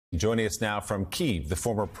Joining us now from Kyiv, the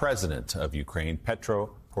former president of Ukraine, Petro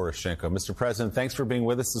Poroshenko. Mr. President, thanks for being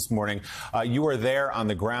with us this morning. You are there on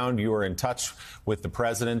the ground. You are in touch with the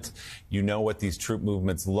president. You know what these troop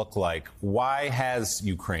movements look like. Why has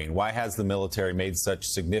Ukraine, why has the military made such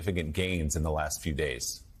significant gains in the last few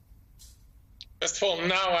days? First of all,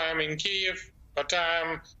 now I'm in Kyiv, but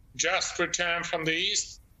I'm just returned from the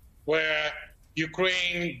east, where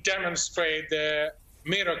Ukraine demonstrated the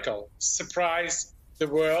miracle, surprise the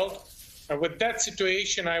world. And with that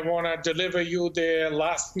situation, I want to deliver you the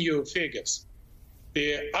last new figures.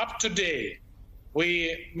 Up to date,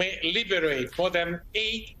 we may liberate more than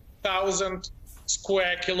 8,000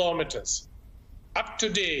 square kilometers. Up to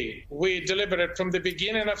date, we delivered from the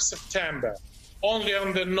beginning of September, only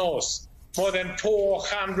on the north, more than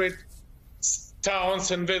 400 towns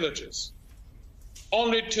and villages.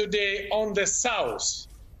 Only today on the south,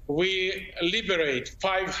 we liberate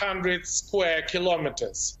 500 square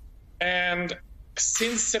kilometers. And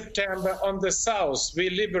since September on the south, we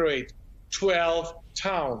liberate 12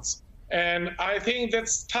 towns. And I think that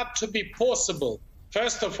starts to be possible,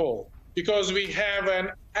 first of all, because we have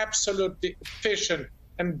an absolutely efficient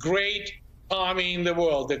and great army in the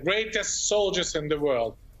world, the greatest soldiers in the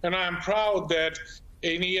world. And I'm proud that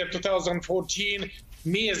in the year 2014,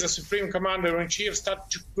 me as a Supreme Commander-in-Chief started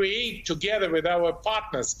to create, together with our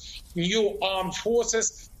partners, new armed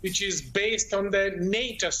forces, which is based on the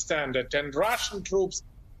NATO standard, and Russian troops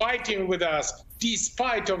fighting with us,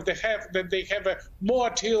 despite of that they have more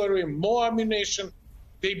artillery, more ammunition,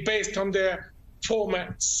 they based on the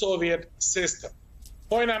former Soviet system.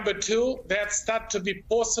 Point number two, that started to be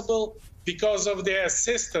possible because of the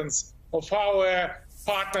assistance of our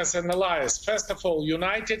partners and allies. First of all,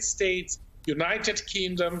 United States, United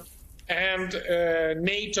Kingdom, and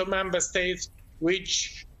NATO member states,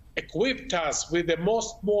 which equipped us with the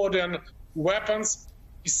most modern weapons.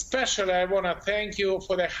 Especially, I want to thank you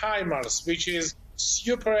for the HIMARS, which is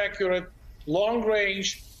super accurate, long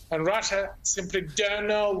range, and Russia simply don't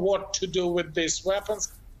know what to do with these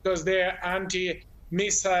weapons because their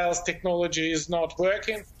anti-missiles technology is not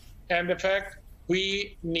working. And in fact,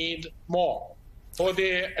 we need more. For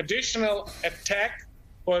the additional attack,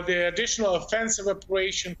 for the additional offensive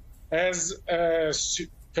operation, as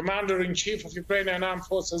Commander-in-Chief of Ukrainian Armed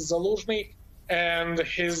Forces Zaluzhny and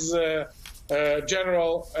his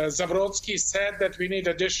General Zabrodsky said that we need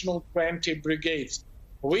additional 20 brigades.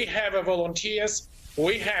 We have volunteers,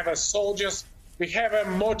 we have soldiers, we have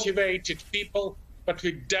motivated people, but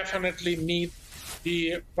we definitely need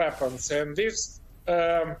the weapons. And this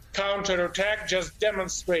counterattack just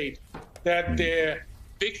demonstrates that the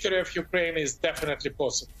victory of Ukraine is definitely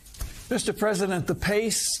possible. Mr. President, the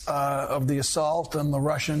pace of the assault on the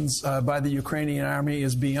Russians by the Ukrainian army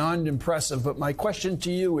is beyond impressive. But my question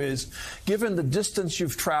to you is, given the distance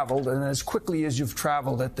you've traveled and as quickly as you've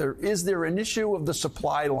traveled, is there an issue of the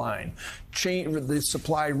supply line,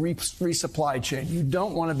 resupply chain? You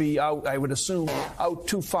don't want to be out, I would assume, out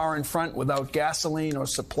too far in front without gasoline or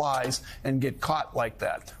supplies and get caught like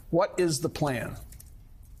that. What is the plan?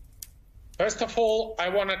 First of all, I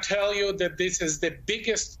want to tell you that this is the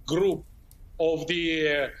biggest group of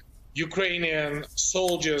the Ukrainian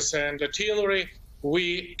soldiers and artillery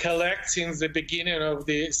we collect since the beginning of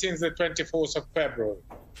since the 24th of February.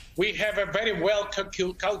 We have a very well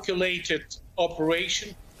calculated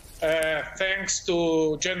operation, thanks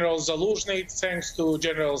to General Zaluzhny, thanks to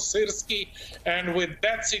General Syrsky. And with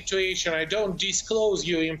that situation, I don't disclose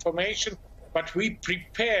you information, but we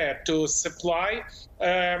prepare to supply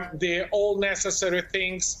all necessary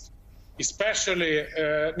things, especially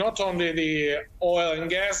not only the oil and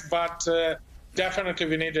gas, but definitely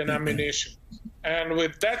we need an ammunition. And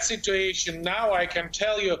with that situation, now I can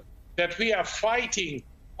tell you that we are fighting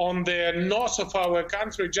on the north of our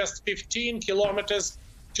country, just 15 kilometers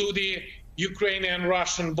to the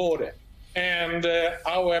Ukrainian-Russian border. And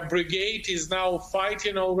our brigade is now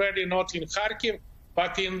fighting already not in Kharkiv,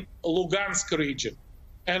 but in Lugansk region.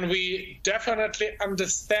 And we definitely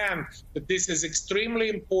understand that this is extremely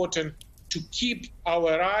important to keep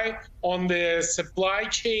our eye on the supply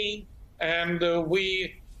chain. And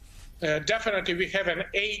we have an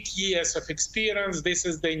 8 years of experience. This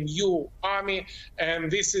is the new army, and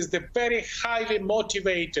this is the very highly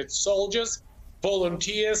motivated soldiers,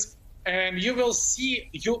 volunteers. And you will see,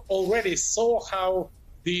 you already saw how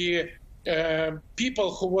the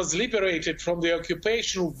people who was liberated from the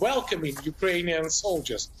occupation welcoming Ukrainian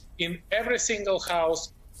soldiers. In every single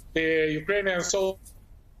house, the Ukrainian soldiers.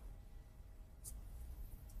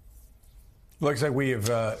 Looks like we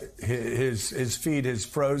have his feed is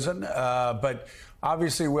frozen, but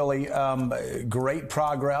obviously, Willie, great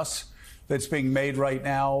progress. that's being made right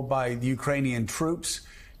now by the Ukrainian troops.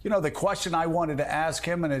 You know, the question I wanted to ask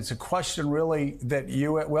him, and it's a question really that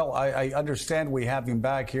I understand we have him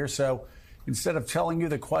back here. So instead of telling you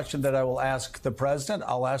the question that I will ask the president,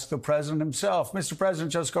 I'll ask the president himself. Mr.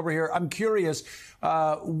 President, just over here, I'm curious,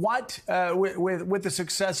 with the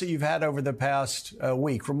success that you've had over the past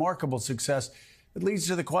week, remarkable success, it leads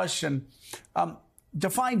to the question,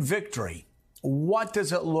 define victory. What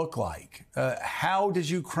does it look like? How does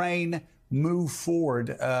Ukraine move forward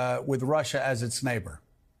with Russia as its neighbor?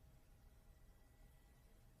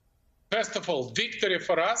 First of all, victory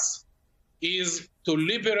for us is to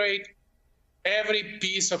liberate every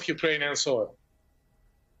piece of Ukrainian soil.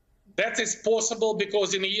 That is possible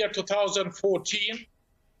because in the year 2014,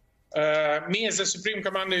 me as the Supreme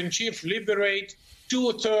Commander-in-Chief liberate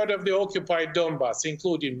 2/3 of the occupied Donbass,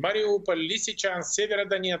 including Mariupol, Lysychansk,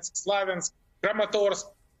 Severodonetsk, Slaviansk, Kramatorsk,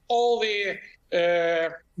 all the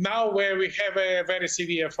now where we have a very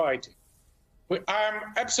severe fighting. I'm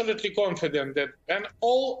absolutely confident that when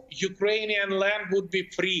all Ukrainian land would be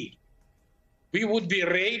free, we would be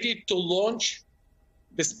ready to launch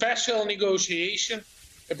the special negotiation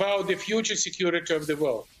about the future security of the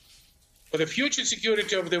world. For the future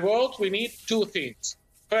security of the world, we need two things.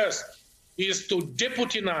 First is to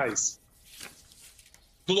deputinize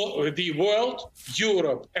the world,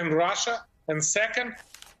 Europe and Russia. And second,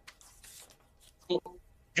 to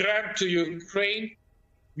grant to Ukraine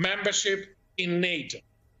membership in NATO.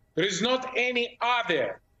 There is not any other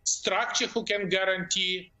structure who can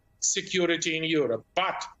guarantee security in Europe.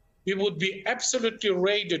 But we would be absolutely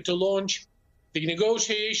ready to launch the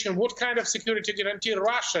negotiation. What kind of security guarantee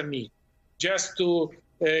Russia needs just to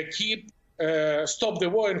stop the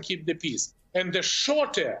war and keep the peace? And the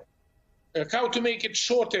shorter, how to make it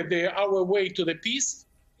shorter, our way to the peace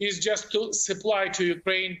is just to supply to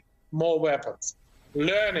Ukraine more weapons.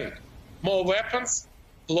 Learning more weapons,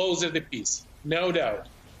 closer the peace, no doubt.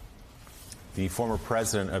 The former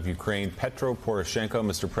president of Ukraine, Petro Poroshenko.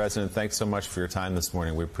 Mr. President, thanks so much for your time this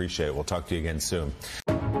morning. We appreciate it. We'll talk to you again soon.